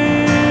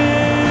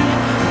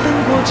灯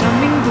火长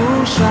命不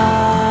衰。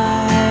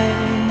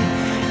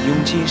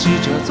勇气是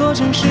这座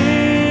城市，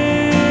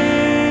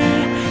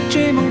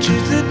追梦赤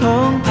子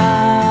澎湃。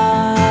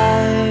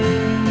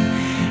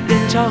人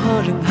潮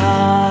和人海，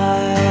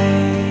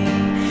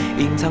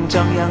隐藏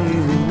张扬与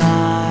无奈。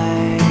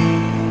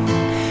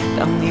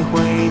当你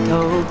回头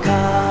看，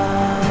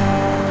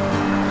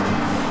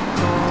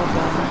多繁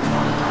华。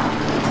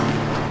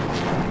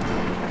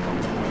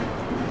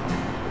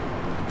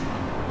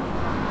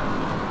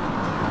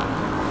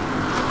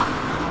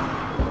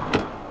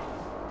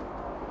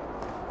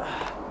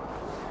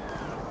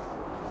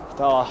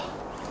到了，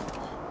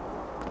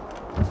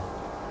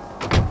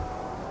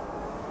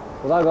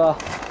武大哥，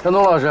陈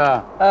东老师，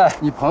哎，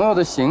你朋友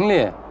的行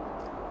李，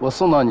我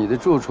送到你的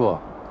住处，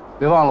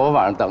别忘了我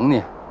晚上等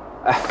你。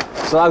哎，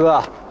苏大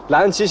哥，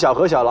蓝旗小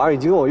和小狼已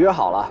经跟我约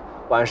好了，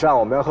晚上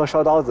我们要喝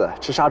烧刀子，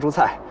吃杀猪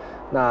菜。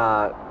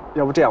那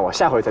要不这样，我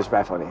下回再去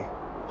拜访您。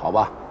好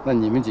吧，那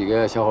你们几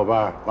个小伙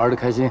伴玩得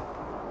开心。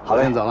好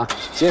嘞，先走了。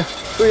行，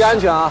注意安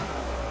全啊！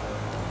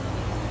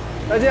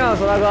再见啊，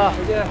苏大哥，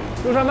再见，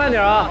路上慢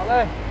点啊。好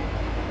嘞。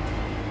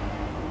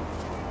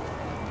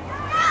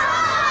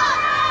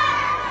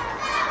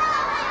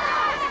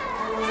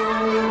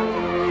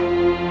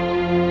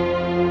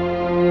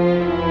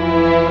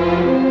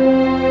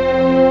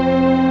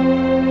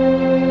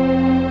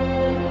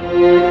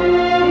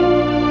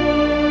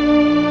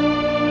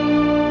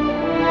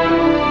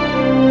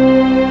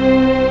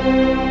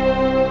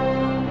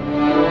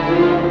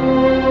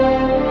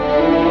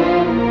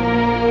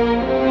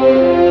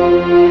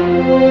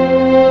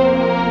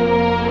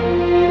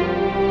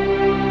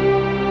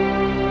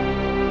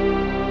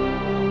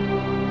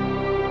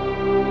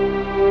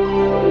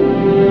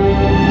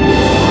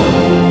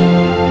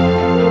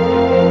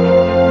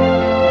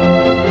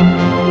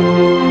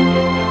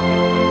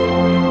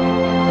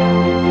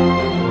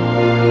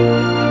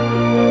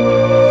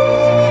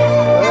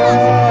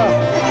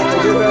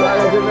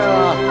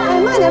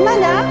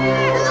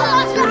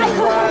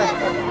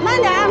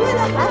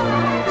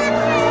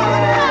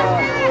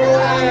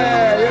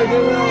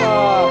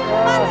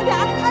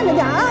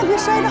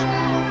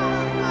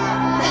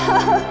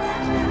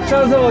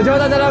上次我教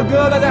大家的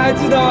歌，大家还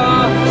记得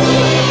吗？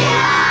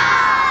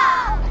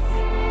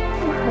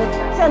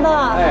向东，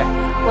哎，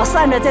我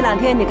算着这2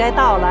天你该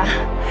到了，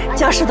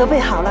教室都备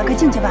好了，快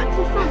进去吧。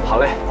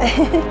好嘞。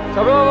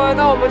小朋友们，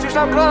那我们去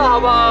上课了，好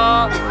不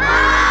好？走。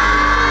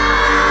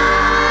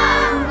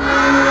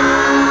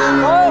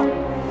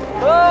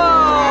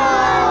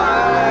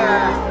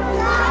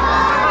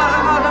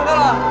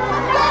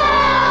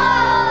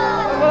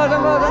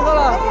上课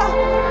了。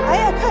哎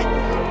呀，快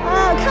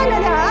啊，看着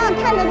点啊，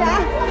看着点。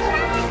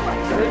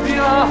别逼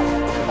了，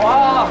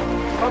滑，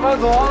慢慢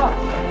走。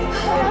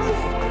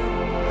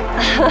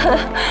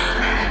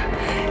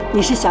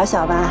你是小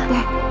小吧？对，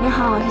你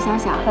好，我是小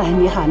小。哎，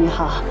你好，你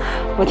好，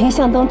我听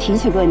向东提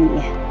起过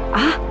你。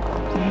啊？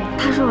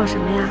他说我什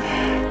么呀？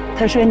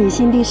他说你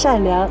心地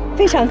善良，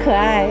非常可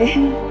爱。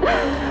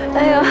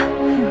哎呀，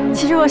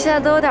其实我现在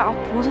都有点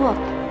糊涂，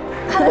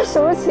他这什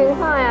么情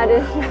况呀？这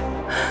是。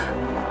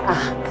啊，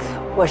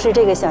我是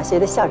这个小学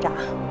的校长，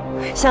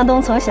向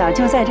东从小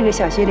就在这个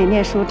小学里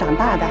念书长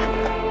大的。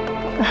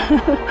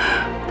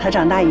他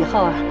长大以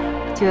后啊，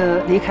就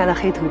离开了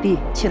黑土地，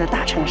去了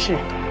大城市。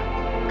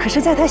可是，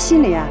在他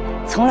心里啊，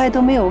从来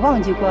都没有忘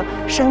记过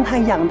生他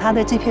养他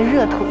的这片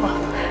热土。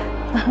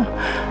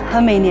他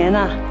每年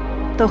呢，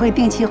都会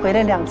定期回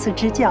来2次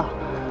支教，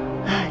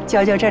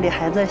教这里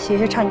孩子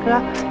学唱歌，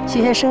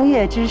学声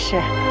乐知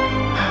识。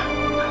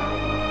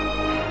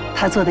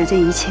他做的这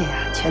一切呀，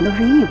全都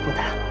是义务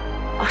的。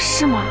哦，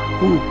是吗？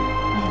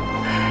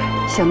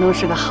向东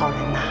是个好人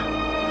呐。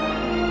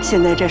现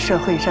在这社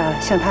会上，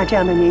像他这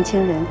样的年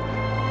轻人，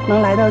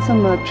能来到这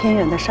么偏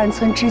远的山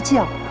村支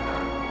教，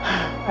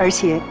而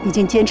且已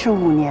经坚持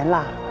5年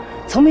了，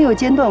从没有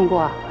间断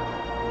过，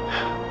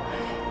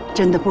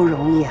真的不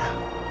容易啊。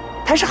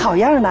他是好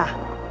样的。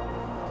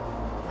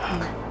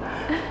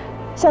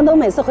向东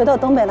每次回到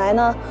东北来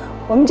呢，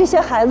我们这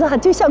些孩子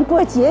就像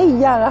过节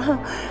一样啊，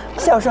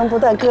笑声不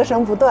断，歌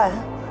声不断。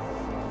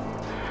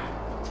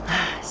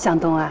向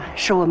东啊，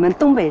是我们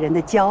东北人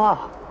的骄傲。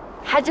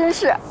还真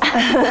是。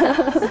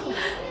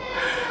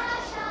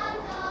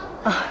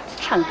啊，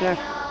唱歌。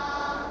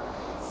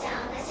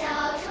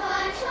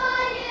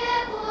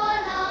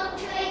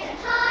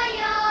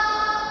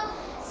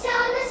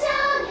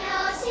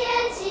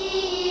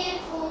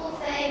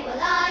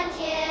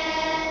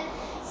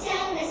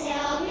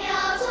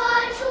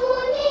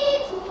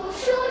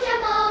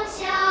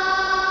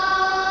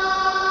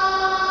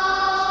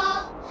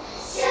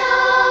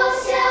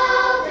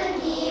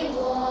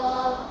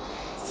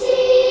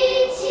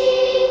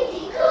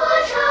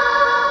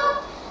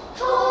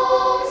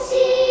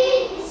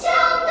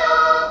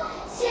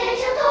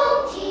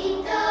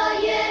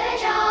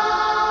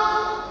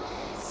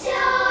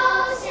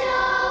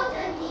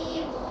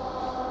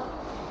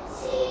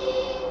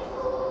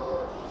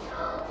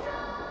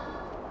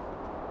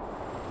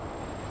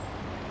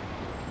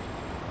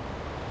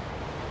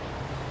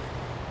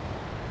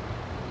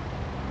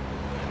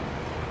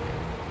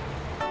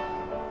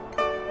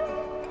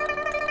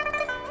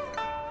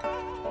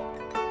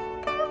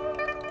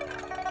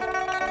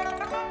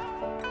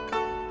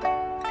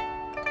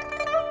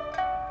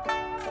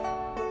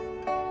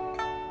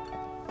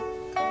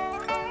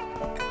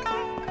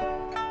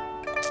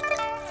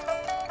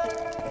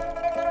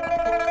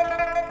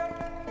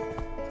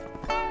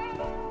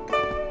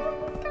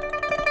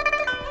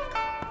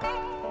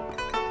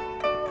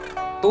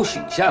都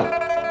醒现了，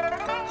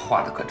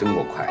画的可真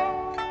够快。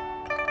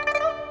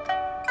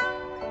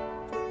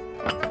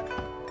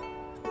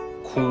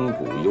空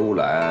谷幽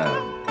兰，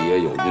别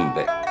有韵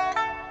味。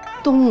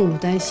冬牡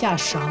丹夏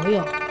芍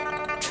药，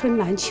春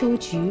兰秋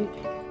菊，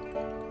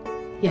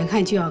眼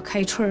看就要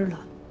开春了，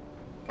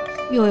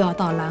又要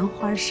到兰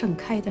花盛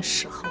开的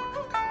时候了。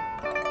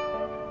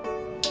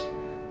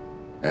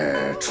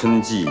春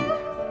季，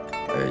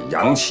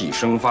阳气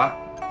生发，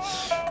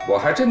我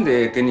还真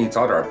得给你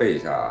早点备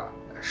下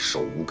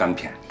手无干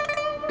片，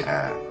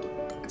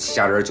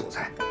加点韭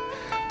菜，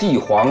地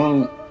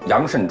黄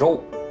羊肾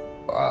粥，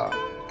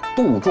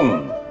杜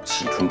仲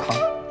启春汤。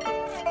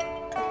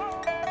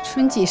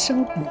春季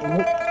生谷，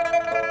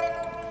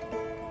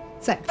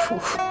再铺。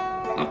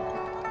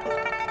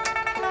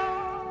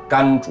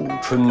肝主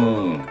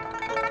春，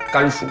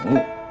肝属木，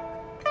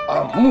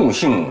木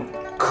性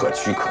可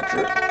屈可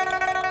直，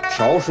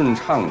调顺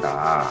畅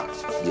达，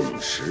饮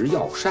食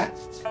药膳，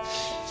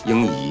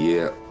应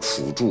以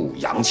辅助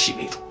阳气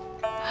为主。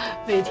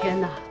每天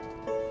呐，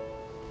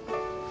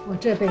我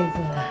这辈子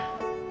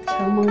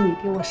承蒙你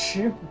给我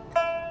食补，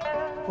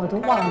我都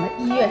忘了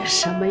医院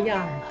什么样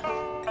了。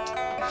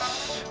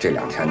这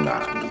2天呢，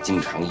你经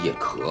常夜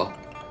咳，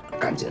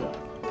赶紧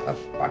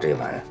把这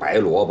碗白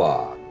萝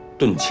卜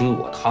炖青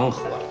果汤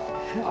喝了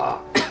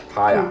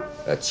它呀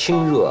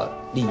清热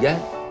利咽，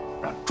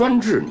专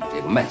治你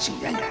这个慢性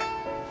咽炎。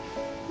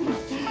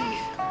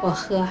我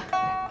喝。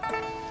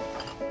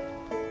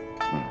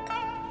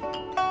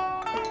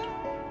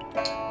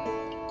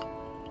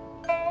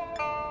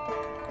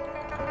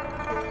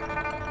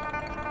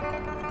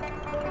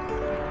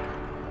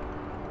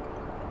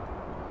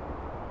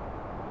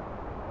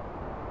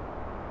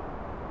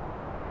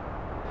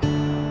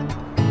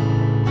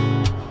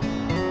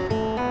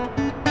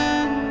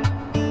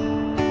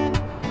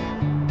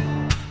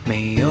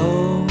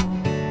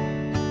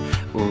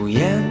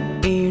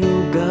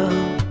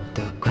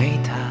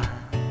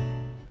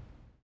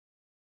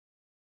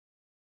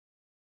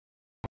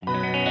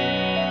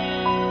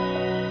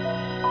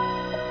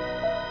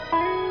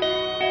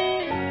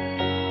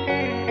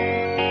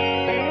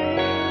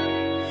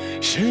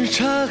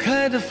茶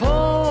海的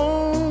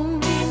风，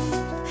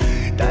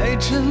带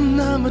着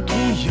那么独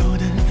有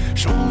的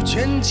书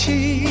卷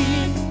气，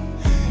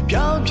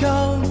飘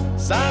飘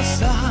洒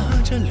洒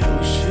着流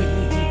水，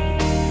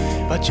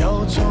把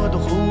交错的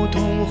胡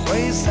同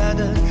挥洒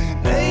的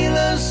没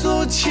了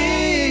俗气。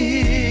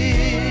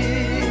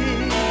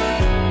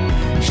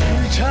是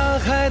茶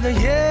海的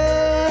夜，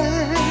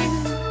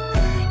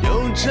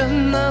有着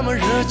那么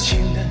热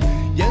情的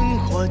烟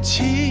火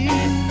气，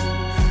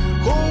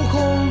红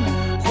红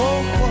火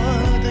火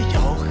的吆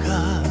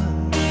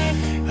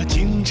喝，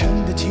京城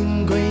的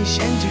金龟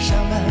衔着上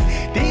了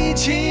地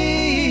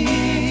气。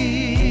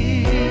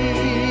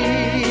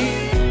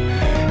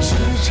是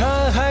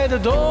茶海的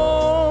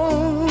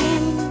冬，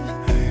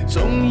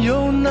总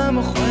有那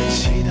么欢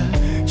喜的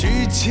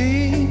剧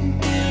情，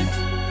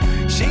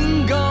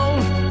兴高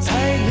采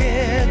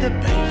烈的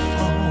北风，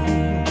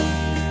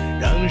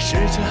让是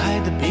茶海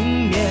的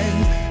冰面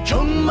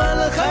充满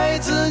了孩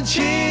子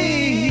气。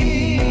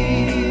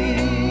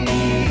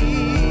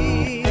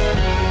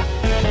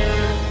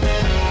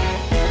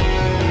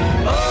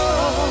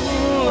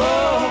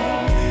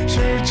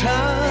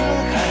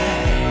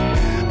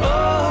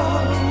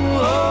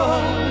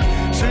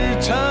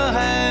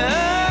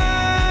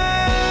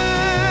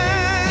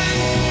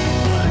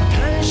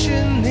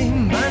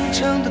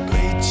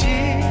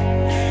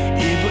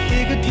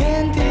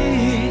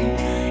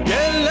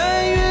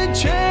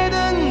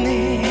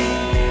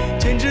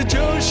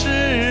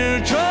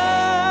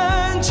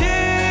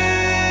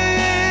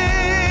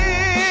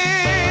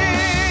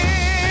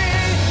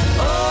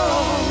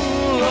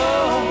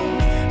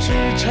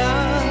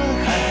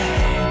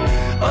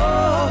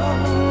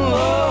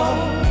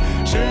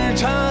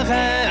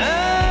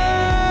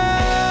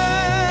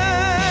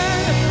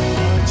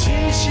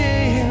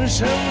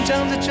生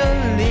长在这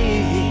里，